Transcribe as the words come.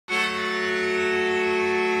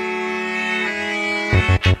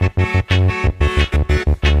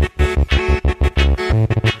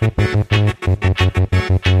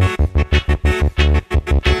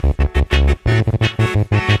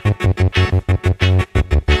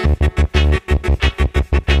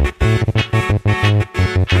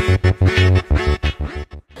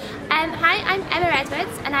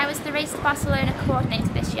And I was the Race to Barcelona coordinator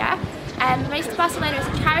this year. Race to Barcelona is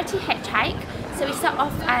a charity hitchhike, so we set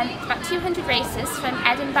off about 200 races from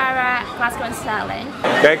Edinburgh, Glasgow and Stirling.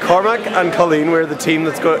 Okay, Cormac and Colleen, we're the team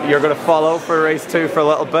you're going to follow for Race 2 for a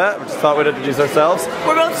little bit. We just thought we'd introduce ourselves.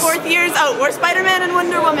 We're both 4th years out. We're Spider-Man and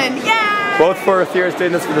Wonder Woman. Yay! Both 4th years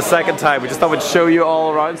doing this for the 2nd time. We just thought we'd show you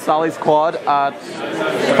all around Sally's quad at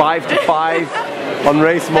 5 to 5 on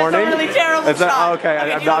race morning. That's a really terrible shot. Okay,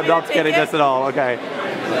 I'm not getting this at all. Okay.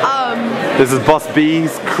 This is Bus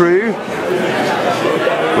B's crew.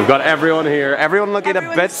 We've got everyone here. Everyone looking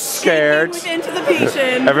a bit scared. With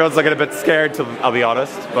anticipation. Everyone's looking a bit scared, I'll be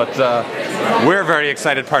honest. But we're very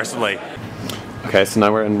excited personally. Okay, so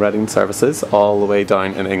now we're in Reading services, all the way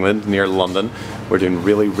down in England, near London. We're doing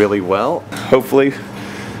really, really well. Hopefully,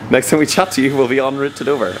 next time we chat to you, we'll be en route to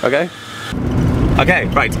Dover, okay? Okay,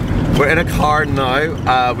 right. We're in a car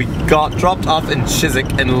now. We got dropped off in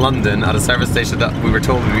Chiswick in London at a service station that we were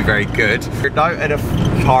told would be very good. We're now in a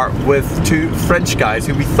car with 2 French guys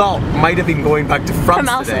who we thought might have been going back to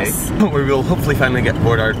France today. We will hopefully finally get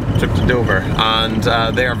aboard our trip to Dover, and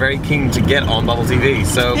they are very keen to get on Bubble TV.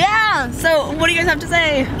 So yeah. So what do you guys have to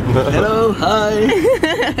say? Hello, hi.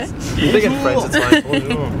 You think in French it's fine.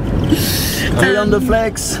 Bonjour. Allez on the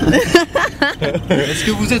flex. Est-ce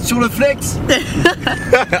que vous êtes sur le flex?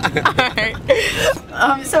 Alright.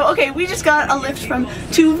 So okay, we just got a lift from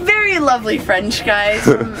 2 very lovely French guys,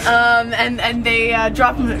 and they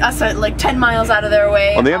dropped us at like 10 miles out of their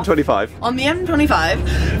way. On the M25. On the M25.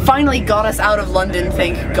 Finally got us out of London,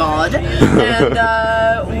 thank God.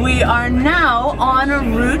 And we are now on a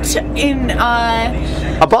route in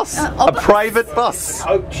a bus. A private bus.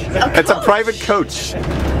 It's a private coach.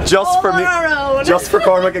 Just for me. Just for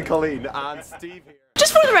Cormac and Colleen and Steve here.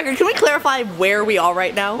 Just for the record, can we clarify where we are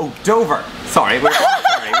right now? Oh, Dover. Sorry, we're on a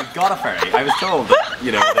ferry. We've got a ferry. I was told that,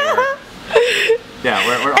 you know, they were... Yeah,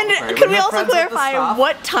 we're on a ferry. And can we also clarify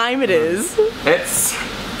what time it is? It's...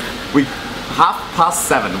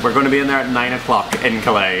 7:30. We're going to be in there at 9 o'clock in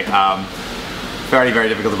Calais. Very, very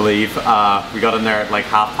difficult to believe. We got in there at like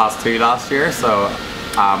 2:30 last year, so...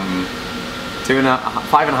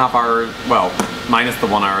 5.5 hours, well, minus the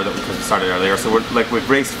 1 hour that because we started earlier, so we've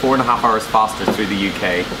raced 4.5 hours faster through the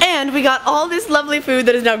UK. And we got all this lovely food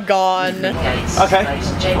that is now gone. Okay,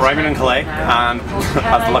 arriving in Calais, and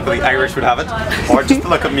as the luck of the Irish would have it, or just the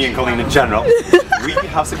luck of me and Colleen in general, we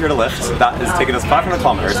have secured a lift that is taking us 500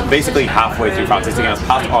 kilometers, basically halfway through France. He's taking us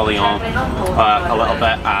past Orléans a little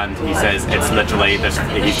bit, and he says it's literally,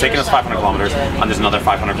 he's taking us 500 kilometers, and there's another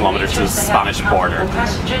 500 kilometers to the Spanish border.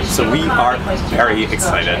 So we are very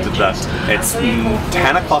excited that it's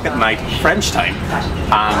 10 o'clock at night French time,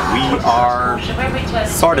 and we are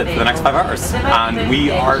sorted for the next 5 hours, and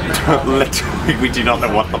we are literally, we do not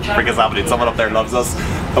know what the frick is happening. Someone up there loves us,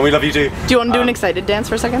 and we love you too. Do you want to do an excited dance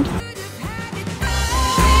for a second?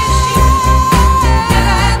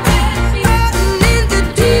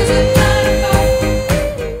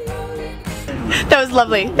 That was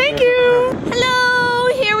lovely. Thank you! Hello!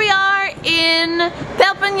 Here we are in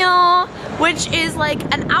Perpignan, which is like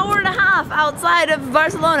an hour and a half outside of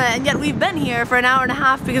Barcelona, and yet we've been here for an hour and a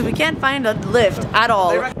half because we can't find a lift at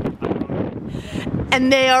all.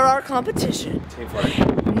 And they are our competition.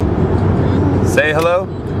 Say hello.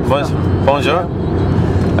 Bonjour.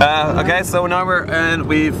 Okay, so now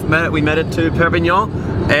we made it to Perpignan.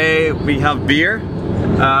 We have beer.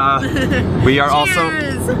 We are also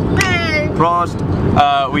Prost.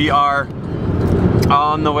 We are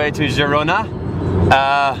on the way to Girona.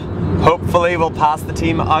 Hopefully we'll pass the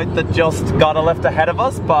team out that just got a lift ahead of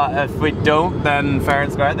us, but if we don't, then fair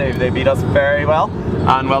and square, they beat us very well,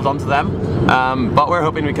 and well done to them. But we're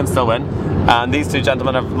hoping we can still win. And these 2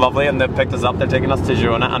 gentlemen are lovely, and they've picked us up. They're taking us to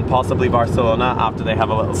Girona and possibly Barcelona after they have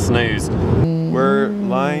a little snooze. We're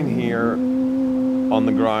lying here on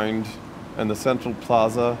the ground in the central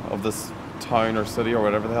plaza of this town or city or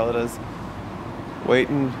whatever the hell it is,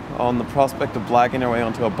 waiting on the prospect of blagging our way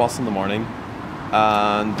onto a bus in the morning.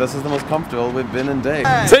 And this is the most comfortable we've been in days.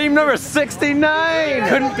 Team number 69!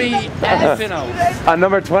 Couldn't be anything else. And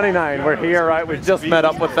number 29, we're here, right? We've just met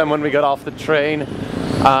up with them when we got off the train.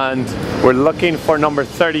 And we're looking for number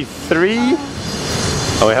 33.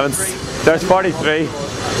 Oh, we haven't... There's 43.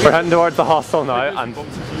 We're heading towards the hostel now, and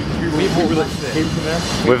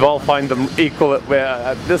we've all found them equal.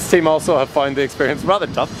 This team also have found the experience rather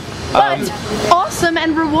tough. but awesome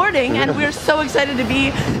and rewarding, and we're so excited to be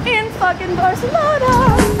in fucking Barcelona.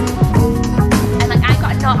 And like I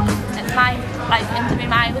got a knock at in the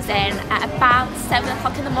room I was in at about 7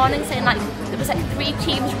 o'clock in the morning, saying like there was like 3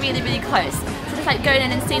 teams really close. So just like going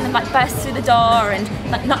in and seeing them like burst through the door and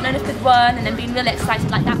like not knowing if they'd won and then being really excited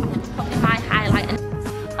like that was probably my highlight.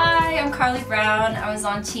 Hi, I'm Carly Brown. I was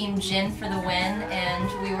on Team Jin for the win, and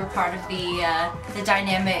we were part of the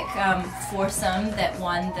dynamic foursome that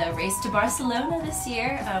won the Race to Barcelona this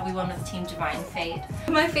year. We won with Team Divine Fate.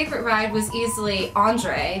 My favorite ride was easily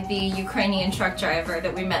Andre, the Ukrainian truck driver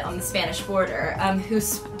that we met on the Spanish border, who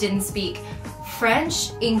didn't speak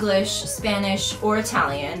French, English, Spanish, or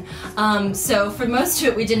Italian. So for most of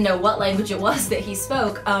it we didn't know what language it was that he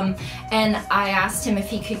spoke. And I asked him if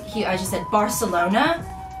he could, I just said, Barcelona?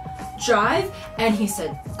 Drive, and he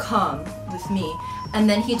said, come with me. And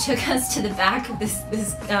then he took us to the back of this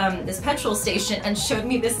petrol station and showed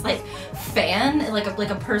me this like fan, like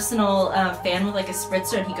a personal fan with like a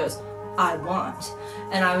spritzer, and he goes, I want.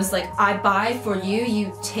 And I was like, I buy for you,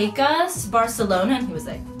 you take us Barcelona? And he was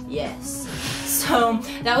like, yes. So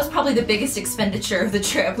that was probably the biggest expenditure of the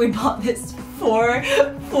trip. We bought this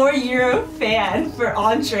 €4 fan for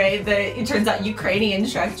Andre, it turns out Ukrainian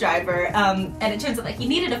truck driver, and it turns out that he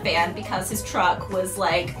needed a fan because his truck was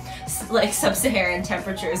like sub-Saharan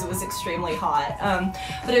temperatures. It was extremely hot,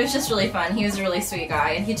 but it was just really fun. He was a really sweet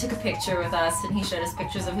guy, and he took a picture with us, and he showed us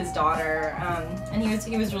pictures of his daughter, and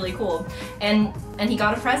he was really cool, and he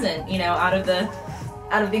got a present, you know, out of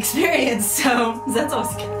the experience. So that's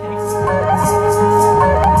always a good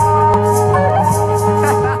thing.